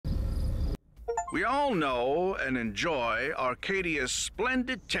We all know and enjoy Arcadia's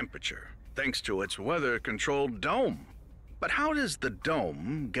splendid temperature, thanks to its weather-controlled dome. But how does the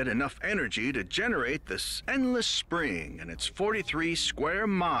dome get enough energy to generate this endless spring in its 43 square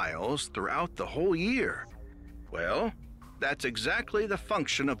miles throughout the whole year? Well, that's exactly the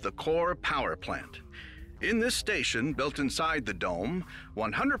function of the core power plant. In this station, built inside the dome,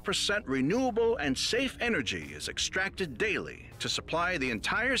 100% renewable and safe energy is extracted daily to supply the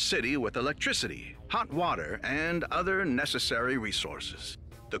entire city with electricity, hot water, and other necessary resources.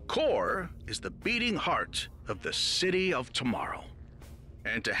 The core is the beating heart of the city of tomorrow.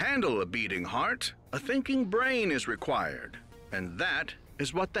 And to handle a beating heart, a thinking brain is required. And that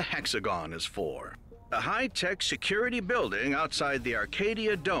is what the hexagon is for. A high-tech security building outside the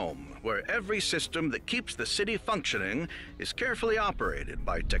Arcadia Dome, where every system that keeps the city functioning is carefully operated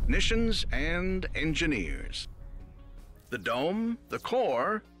by technicians and engineers. The dome, the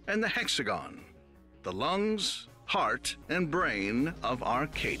core, and the hexagon. The lungs, heart, and brain of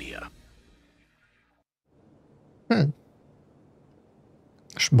Arcadia.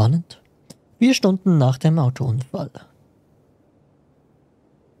 Spannend. 4 Stunden nach dem Autounfall.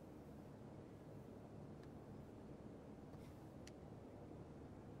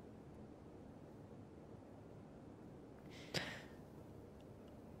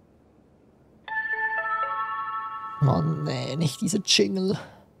 Oh nee, nicht diese Jingle.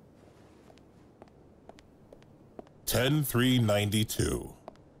 10392.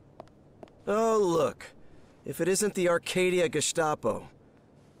 Oh, look. If it isn't the Arcadia Gestapo,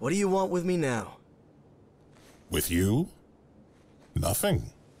 what do you want with me now? With you?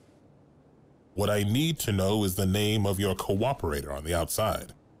 Nothing. What I need to know is the name of your cooperator on the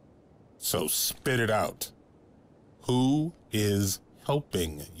outside. So spit it out. Who is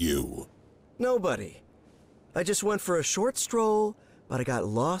helping you? Nobody. I just went for a short stroll, but I got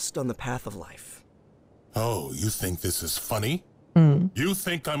lost on the path of life. Oh, you think this is funny? Mm. You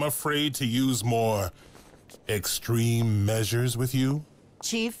think I'm afraid to use more extreme measures with you?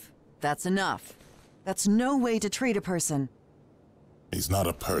 Chief, that's enough. That's no way to treat a person. He's not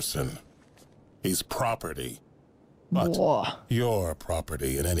a person. He's property. But Boah. your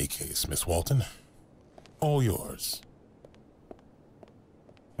property in any case, Miss Walton. All yours.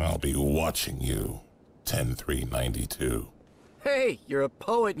 I'll be watching you, 10392. Hey, you're a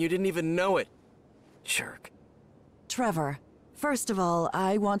poet and you didn't even know it. Jerk. Trevor, first of all,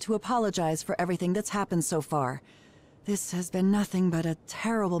 I want to apologize for everything that's happened so far. This has been nothing but a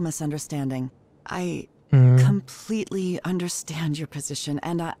terrible misunderstanding. I completely understand your position,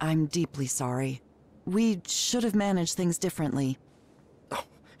 and I'm deeply sorry. We should have managed things differently. Oh,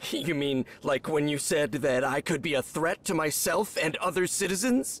 you mean like when you said that I could be a threat to myself and other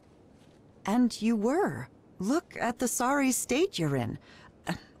citizens? And you were. Look at the sorry state you're in.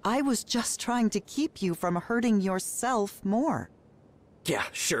 I was just trying to keep you from hurting yourself more. Yeah,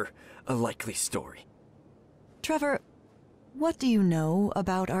 sure. A likely story. Trevor, what do you know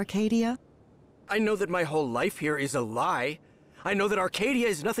about Arcadia? I know that my whole life here is a lie. I know that Arcadia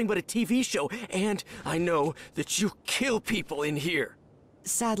is nothing but a TV show, and I know that you kill people in here.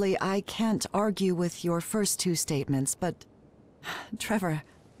 Sadly, I can't argue with your first 2 statements, but... Trevor,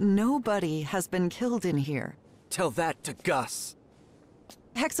 nobody has been killed in here. Tell that to Gus.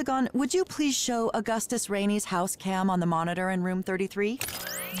 Hexagon, would you please show Augustus Rainey's house cam on the monitor in room 33?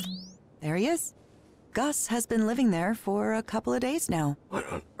 There he is. Gus has been living there for a couple of days now. What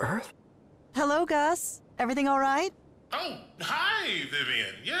on earth? Hello, Gus. Everything all right? Oh, hi,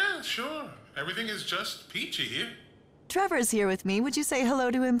 Vivian. Yeah, sure. Everything is just peachy here. Trevor's here with me. Would you say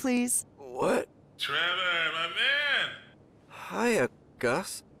hello to him, please? What? Trevor, my man. Hiya,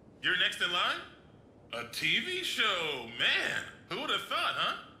 Gus. You're next in line? A TV show, man. Who would have thought,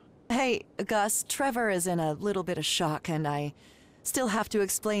 huh? Hey, Gus, Trevor is in a little bit of shock, and I still have to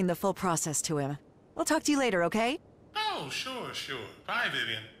explain the full process to him. I'll talk to you later, okay? Oh, sure. Bye,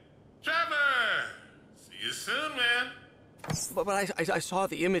 Vivian. Trevor! See you soon, man. But I saw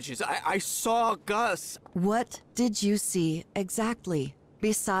the images. I saw Gus. What did you see exactly,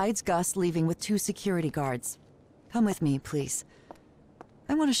 besides Gus leaving with 2 security guards? Come with me, please.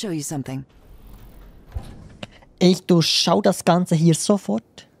 I want to show you something. Ich durchschau das Ganze hier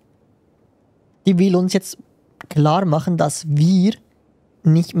sofort. Die will uns jetzt klar machen, dass wir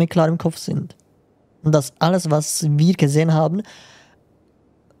nicht mehr klar im Kopf sind. Und dass alles, was wir gesehen haben,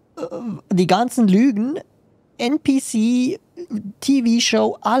 die ganzen Lügen, NPC,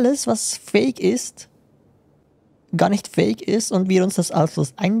 TV-Show, alles, was fake ist, gar nicht fake ist und wir uns das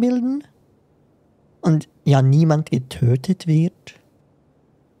alles einbilden und ja niemand getötet wird.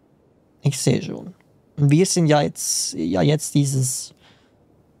 Ich sehe schon. Und wir sind ja jetzt dieses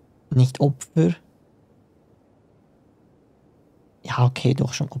Nicht Opfer. Ja, okay,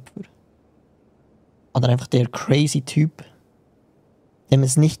 doch schon Opfer. Oder einfach der crazy Typ, dem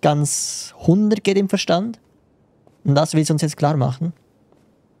es nicht ganz 100 geht im Verstand. Und das will sie uns jetzt klar machen.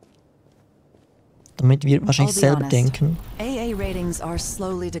 Damit wir wahrscheinlich selber denken. AA ratings are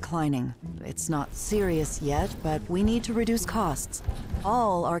slowly declining. It's not serious yet, but we need to reduce costs.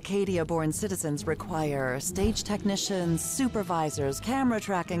 All Arcadia-born citizens require stage technicians, supervisors, camera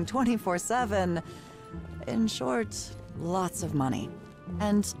tracking 24/7. In short, lots of money.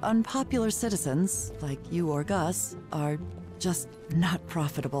 And unpopular citizens, like you or Gus, are just not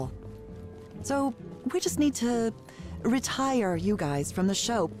profitable. So we just need to retire you guys from the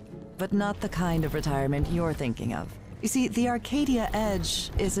show, but not the kind of retirement you're thinking of. You see, the Arcadia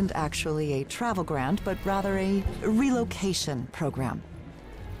Edge isn't actually a travel grant, but rather a relocation program.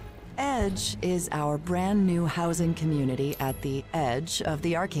 Edge is our brand new housing community at the edge of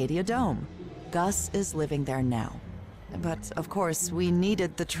the Arcadia Dome. Gus is living there now. But, of course, we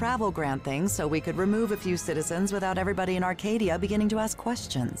needed the travel grant thing so we could remove a few citizens without everybody in Arcadia beginning to ask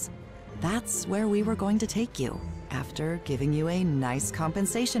questions. That's where we were going to take you, after giving you a nice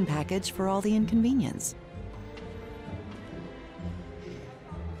compensation package for all the inconvenience.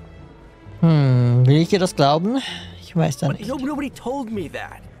 Will ich dir das glauben? Ich weiß da nicht. Nobody told me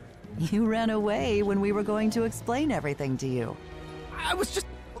that. You ran away when we were going to explain everything to you. I was just...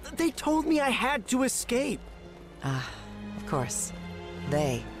 They told me I had to escape. Of course.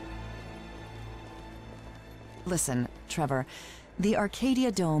 They. Listen, Trevor. The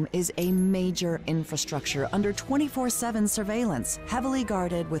Arcadia Dome is a major infrastructure under 24/7 surveillance, heavily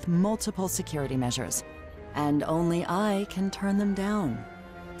guarded with multiple security measures. And only I can turn them down.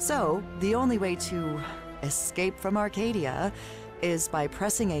 So, the only way to escape from Arcadia is by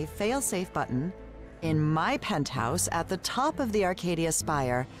pressing a fail-safe button in my penthouse at the top of the Arcadia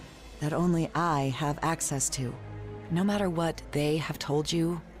spire that only I have access to. No matter what they have told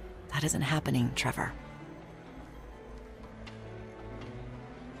you, that isn't happening, Trevor.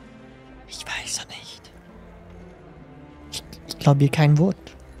 Ich weiß ja nicht. Ich glaube ihr kein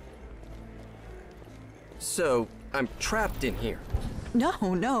Wort. So, I'm trapped in here.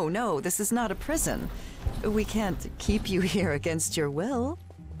 No, this is not a prison. We can't keep you here against your will.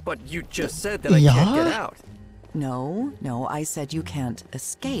 But you just said that I can't get out. No, I said you can't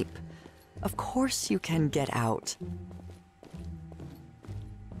escape. Of course you can get out.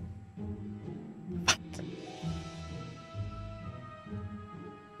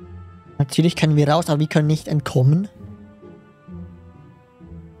 Natürlich können wir raus, aber wir können nicht entkommen.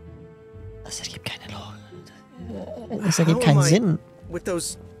 Das ergibt keine Logik. Das ergibt keinen Sinn. With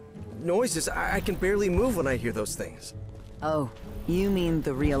those noises, I can barely move when I hear those things. Oh, you mean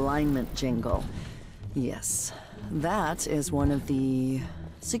the realignment jingle. Yes, that is one of the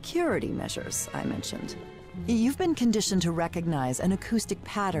security measures I mentioned. You've been conditioned to recognize an acoustic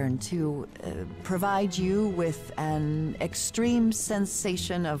pattern to provide you with an extreme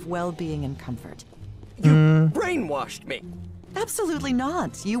sensation of well-being and comfort. You brainwashed me. Absolutely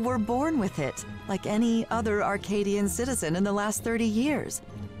not. You were born with it, like any other Arcadian citizen in the last 30 years.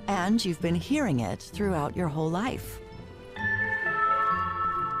 And you've been hearing it throughout your whole life.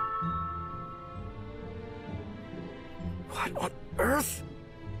 What on earth?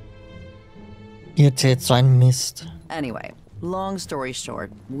 Ihr erzählt so einen Mist. Anyway, long story short,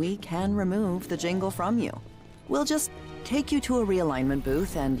 we can remove the jingle from you. We'll just take you to a realignment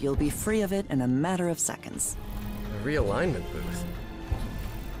booth and you'll be free of it in a matter of seconds. A realignment booth?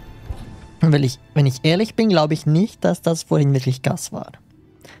 Wenn ich ehrlich bin, glaube ich nicht, dass das vorhin wirklich Gas war.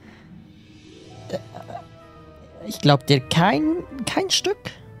 Ich glaube dir kein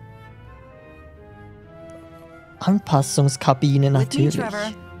Stück. Anpassungskabine natürlich. With me,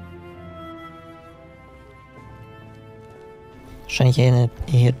 Trevor. Wahrscheinlich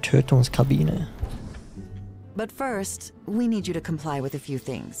eher Tötungskabine. But first, we need you to comply with a few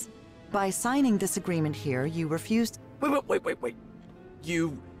things. By signing this agreement here, you refused... Wait.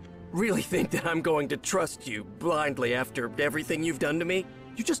 You really think that I'm going to trust you blindly after everything you've done to me?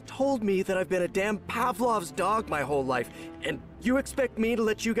 You just told me that I've been a damn Pavlov's dog my whole life, and you expect me to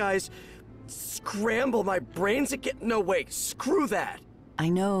let you guys scramble my brains again? No way, screw that! I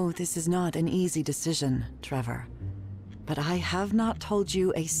know this is not an easy decision, Trevor. But I have not told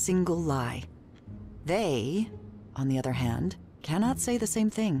you a single lie. They, on the other hand, cannot say the same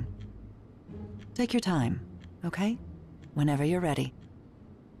thing. Take your time, okay? Whenever you're ready.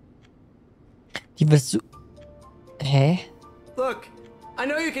 Hä? Look, I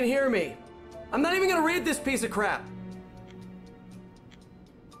know you can hear me. I'm not even gonna read this piece of crap.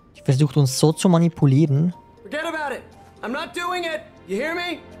 Die versucht uns so zu manipulieren. Forget about it. I'm not doing it. You hear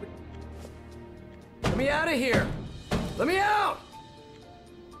me? me out of here! Let me out!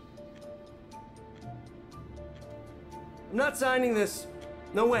 I'm not signing this.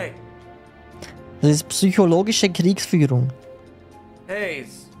 No way. Das ist psychologische Kriegsführung. Hey,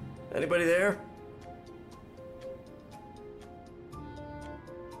 is anybody there?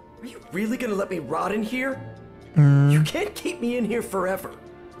 Are you really gonna let me rot in here? You can't keep me in here forever.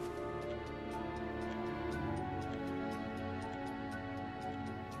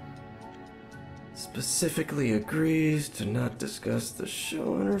 Specifically agrees to not discuss the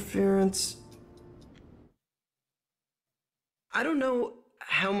show interference. I don't know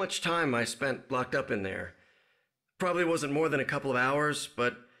how much time I spent locked up in there. Probably wasn't more than a couple of hours,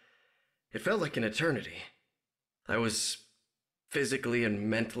 but it felt like an eternity. I was physically and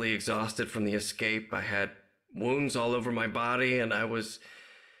mentally exhausted from the escape. I had wounds all over my body, and I was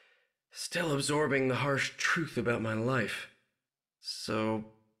still absorbing the harsh truth about my life. So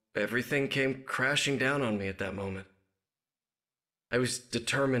everything came crashing down on me at that moment. I was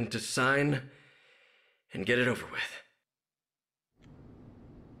determined to sign and get it over with.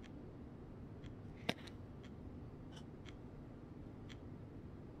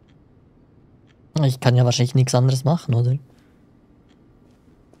 Ich kann ja wahrscheinlich nichts anderes machen, oder?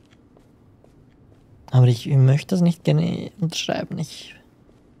 Aber ich möchte das nicht gerne unterschreiben.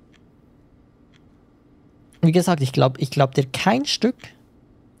 Wie gesagt, ich glaube dir kein Stück.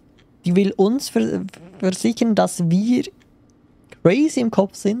 Die will uns versichern, dass wir crazy im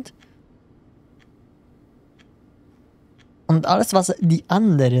Kopf sind. Und alles, was die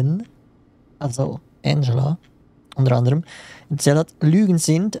anderen, also Angela unter anderem, erzählt hat, Lügen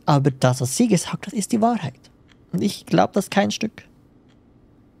sind, aber das, was sie gesagt hat, ist die Wahrheit. Und ich glaube das kein Stück.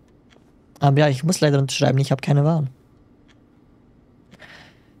 Aber ja, ich muss leider unterschreiben, ich habe keine Wahl.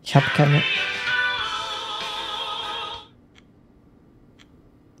 Ich habe keine...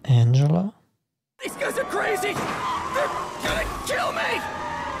 Angela? These guys are crazy! They're gonna kill me!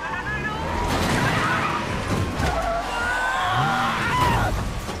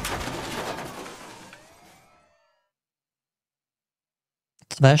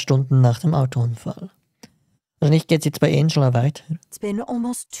 2 Stunden nach dem Autounfall. Wahrscheinlich geht's jetzt bei Angela weiter. It's been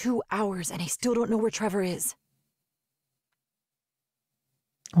almost 2 hours and I still don't know where Trevor is.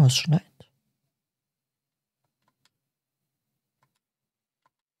 Oh, es schneit.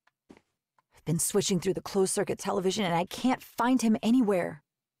 I've been switching through the closed-circuit television and I can't find him anywhere.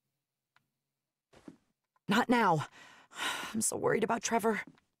 Not now. I'm so worried about Trevor.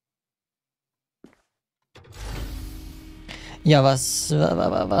 Ja, was...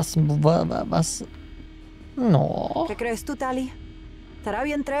 No. ¿Qué crees tú, Tali? ¿Estará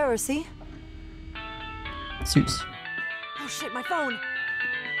bien Trevor, sí? Süß. Oh shit, my phone!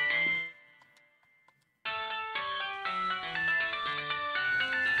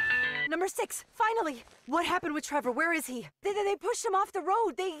 Number 6, finally! What happened with Trevor? Where is he? They pushed him off the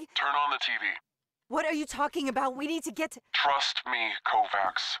road. They... Turn on the TV. What are you talking about? We need to get... Trust me,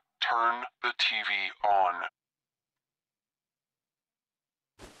 Kovacs. Turn the TV on.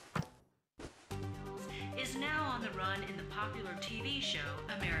 Is now on the run in the popular TV show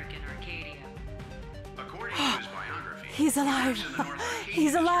American Arcadia. According to his biography, He's alive!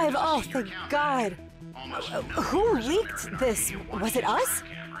 He's alive! Oh, thank God! Who leaked this? Was it us?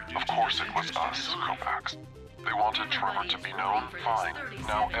 Of course it was us, Kovacs. They wanted Trevor to be known? Fine.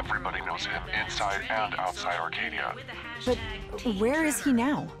 Now everybody knows him, inside and outside Arcadia. But where is he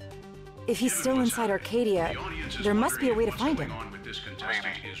now? If he's still inside Arcadia, there must be a way to find him.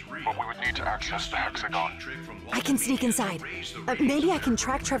 Maybe, but we would need to access the hexagon. I can sneak inside. Maybe I can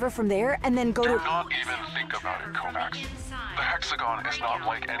track Trevor from there and then go Do to... not even think about it, Kovacs. The hexagon is not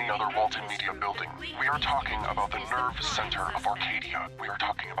like any other multimedia building. We are talking about the nerve center of Arcadia. We are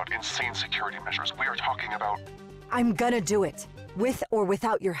talking about insane security measures. We are talking about... I'm gonna do it. With or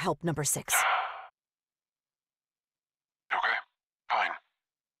without your help, number 6. Okay, fine.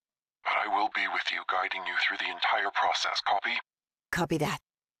 But I will be with you, guiding you through the entire process. Copy? Copy that.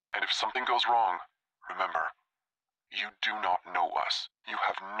 And if something goes wrong, remember, you do not know us. You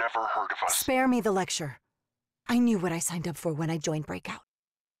have never heard of us. Spare me the lecture. I knew what I signed up for when I joined Breakout.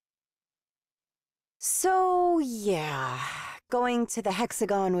 So, yeah, going to the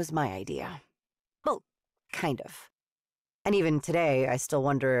hexagon was my idea. Well, kind of. And even today, I still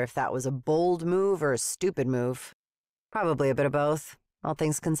wonder if that was a bold move or a stupid move. Probably a bit of both, all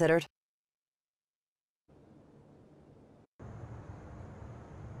things considered.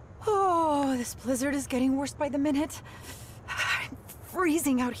 Oh, this blizzard is getting worse by the minute. I'm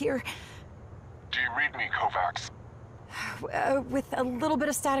freezing out here. Do you read me, Kovacs? With a little bit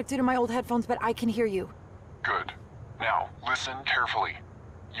of static due to my old headphones, but I can hear you. Good. Now, listen carefully.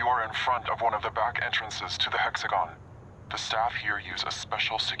 You are in front of one of the back entrances to the hexagon. The staff here use a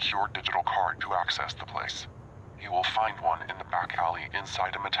special secure digital card to access the place. You will find one in the back alley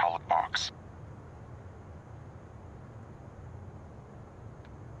inside a metallic box.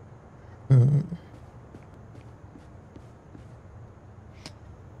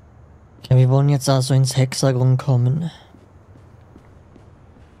 Okay, wir wollen jetzt also ins Hexagon kommen.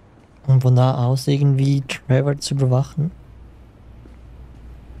 Um von da aus irgendwie Trevor zu überwachen.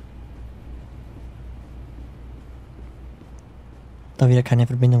 Da wir keine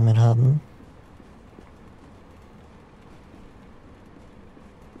Verbindung mehr haben.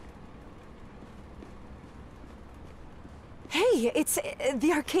 Hey, it's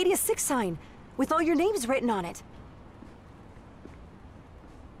the Arcadia 6 sign, with all your names written on it.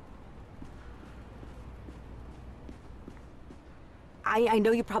 I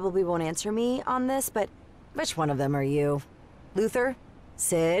know you probably won't answer me on this, but which one of them are you? Luther,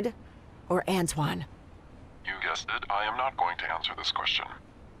 Sid, or Antoine? You guessed it, I am not going to answer this question.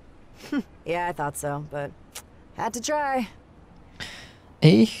 Yeah, I thought so, but had to try.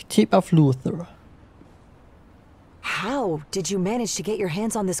 Ich tippe auf Luther. How did you manage to get your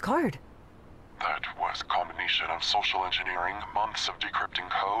hands on this card? That was a combination of social engineering, months of decrypting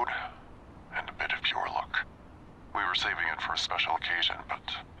code, and a bit of pure luck. We were saving it for a special occasion, but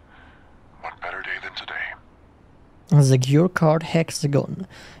what better day than today? Secure card hexagon.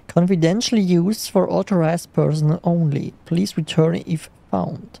 Confidentially used for authorized personnel only. Please return if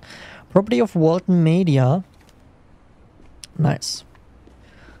found. Property of Walton Media. Nice.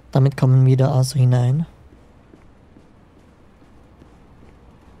 Damit kommen wir da also hinein.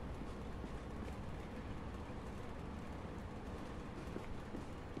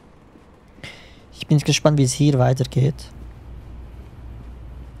 Ich bin jetzt gespannt, wie es hier weitergeht.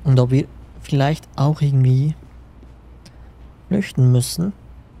 Und ob wir vielleicht auch irgendwie flüchten müssen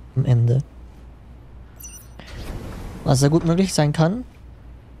am Ende. Was ja gut möglich sein kann.